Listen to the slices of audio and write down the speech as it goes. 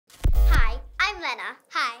Lena.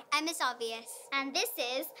 Hi, I'm Miss Obvious. And this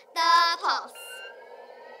is The Pulse.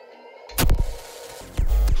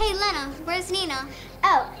 Hey Lena, where's Nina?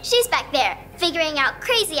 Oh, she's back there, figuring out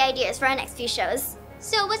crazy ideas for our next few shows.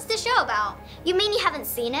 So what's the show about? You mean you haven't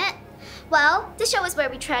seen it? Well, the show is where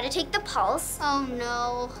we try to take the pulse Oh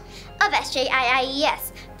no. of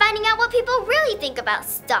SJIIES, finding out what people really think about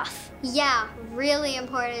stuff. Yeah, really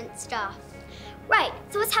important stuff. Right,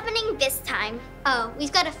 so what's happening this time? Oh,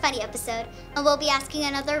 we've got a funny episode, and we'll be asking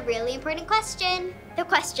another really important question. The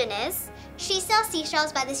question is, She sells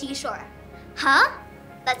seashells by the seashore. huh?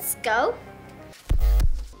 Let's go.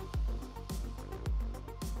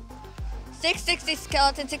 660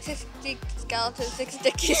 skeletons, 660 skeletons, 6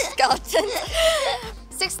 sticky skeletons.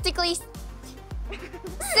 6 sticky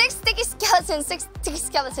skeletons, 6 sticky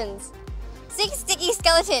skeletons. 6 sticky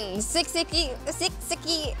skeletons, 6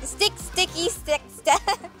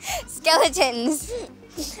 skeletons.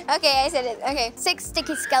 Okay, I said it. Okay. 6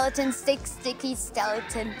 sticky skeletons, 6 sticky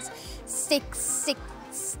skeletons. 6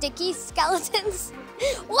 sticky skeletons?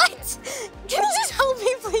 What? Can you just help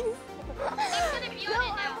me, please?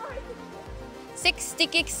 6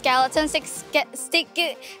 sticky skeletons, 6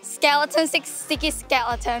 sticky skeletons, 6 sticky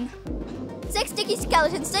skeleton. 6 sticky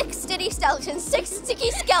skeletons, 6 sticky skeletons, 6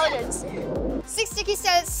 sticky skeletons. 6 sticky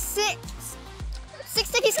skeletons, 6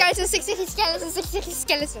 sticky skeletons, 6 sticky skeletons, 6 sticky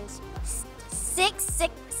skeletons. 6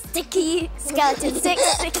 sticky skeletons, 6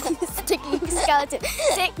 sticky skeletons,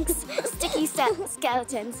 6 sticky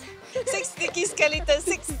skeletons. 6 sticky skeletons,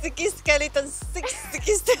 6 sticky skeletons, 6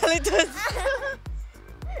 sticky skeletons.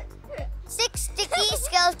 6 sticky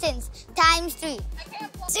skeletons times 3.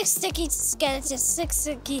 6 sticky skeletons, 6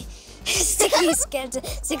 sticky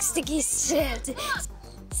skeletons, 6 sticky skeletons.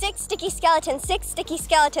 6 sticky skeletons, 6 sticky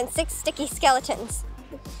skeletons, 6 sticky skeletons.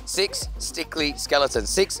 6 sticky skeletons,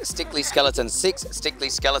 6 sticky skeletons, 6 sticky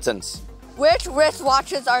skeletons. Which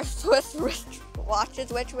wristwatches are Swiss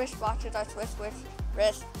wristwatches? Which wristwatches are Swiss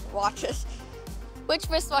wristwatches? Which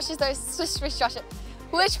wristwatches are Swiss wristwatches?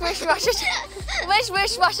 Which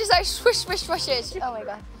wristwatches are Swiss wristwatches? Oh my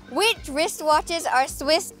god. Which wristwatches are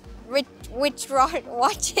Swiss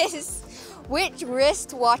watches? Which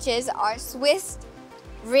wristwatches are Swiss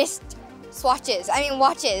wristwatches? I mean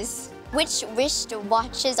watches. Which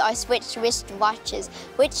wristwatches are Swiss wristwatches?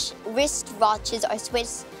 Which wristwatches are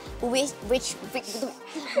Swiss wristwatches?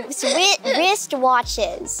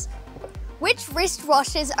 Which wristwatches are Swiss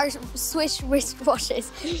wristwatches?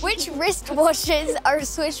 Which wristwatches are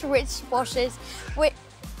Swiss wristwatches?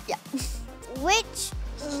 Yeah. Which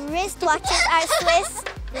wristwatches are Swiss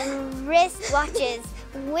wristwatches?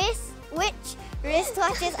 Which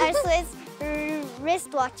wristwatches are Swiss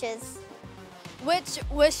wristwatches? Which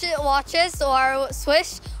wristwatches are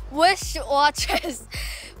Swiss wristwatches?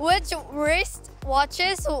 Which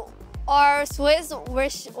wristwatches are Swiss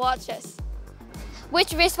wristwatches? Which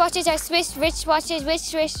wristwatches are Swiss wristwatches?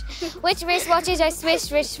 Which wristwatches are Swiss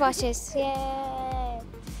wristwatches? Yay.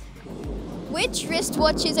 Which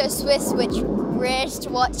wristwatches are Swiss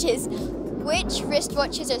wristwatches? Which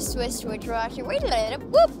wristwatches are Swiss wristwatches? Wait a minute.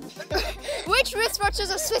 Whoop. Which wristwatches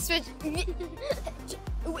are Swiss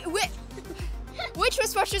Which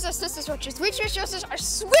wristwatches are Swiss wristwatches? Which wristwatches are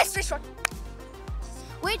Swiss wristwatches?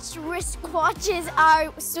 Which wristwatches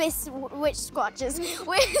are Swiss wristwatches?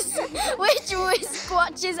 Which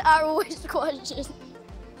wristwatches are wristwatches?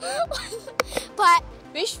 But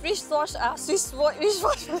Which wristwatches are Swiss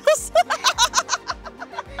wristwatches?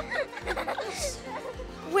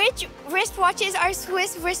 which wristwatches are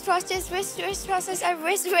Swiss wristwatches? Which wristwatches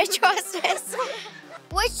are Swiss wristwatches?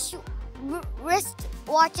 Which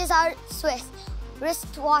wristwatches are Swiss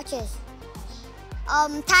wristwatches?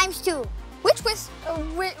 Times 2. Which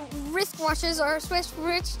wristwatches are Swiss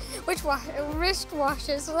wristwatches? Which wristwatches are Swiss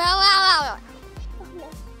wristwatches?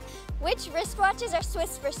 Which wristwatches are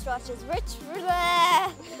Swiss wristwatches?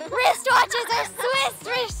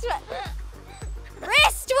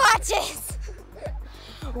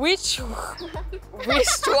 Which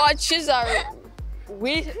wristwatches are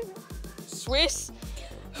Swiss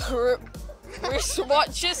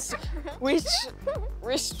wristwatches? Which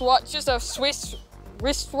wristwatches are Swiss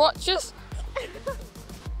wristwatches?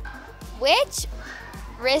 Which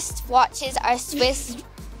wristwatches are Swiss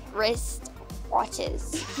wristwatches?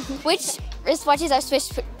 Which wristwatches are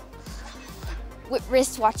Swiss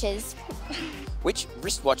wristwatches? Which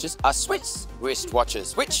wristwatches are Swiss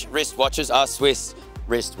wristwatches? Which wristwatches are Swiss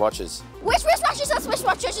wristwatches? Which wristwatches are Swiss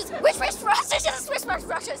watches? Which wristwatches are Swiss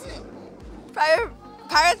watches?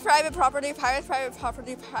 Pirates private property, pirates private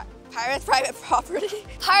property, pirates private property.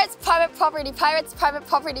 Pirates private property, pirates private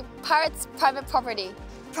property, pirates private property.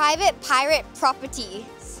 Private pirate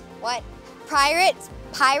properties. What? Pirates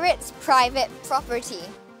private property.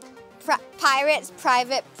 Pirates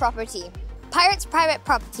private property. Pirates private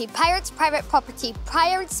property. Pirates private property.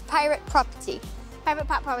 Pirates private property. Private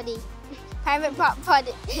property. Private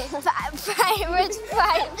property. Pirates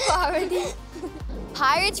private property.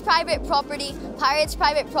 Pirates private property. Pirates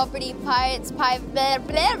private property. Pirates private blah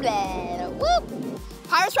blah blah. Whoop.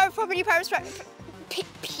 Pirates private property. Pirates private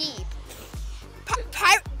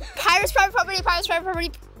Pirates private property. Pirates private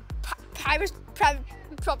property. Pirates private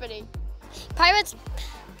property. Pirates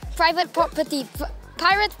private property.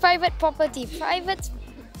 Pirates private property. Pirates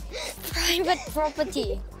private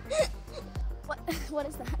property. What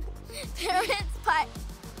is that? Pirates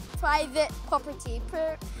private property.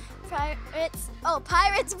 Pirates. Oh,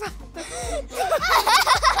 pirates.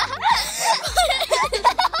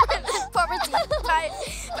 Property.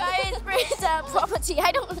 Pirates property.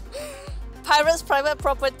 I don't. Pirates private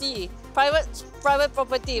property. Pirates private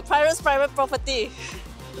property. Pirates private property.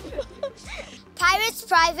 Pirates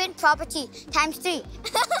private property times 3.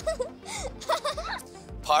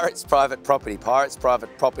 Pirates private property. Pirates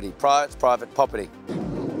private property. Pirates private property.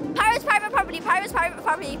 Pirates private property. Pirates private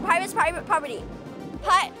property. Pirates private property.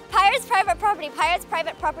 Pirates private property. Pirates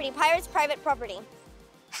private property. Pirates private property.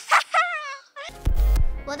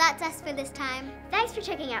 Well, that's us for this time. Thanks for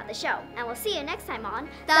checking out the show, and we'll see you next time on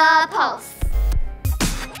The Pulse.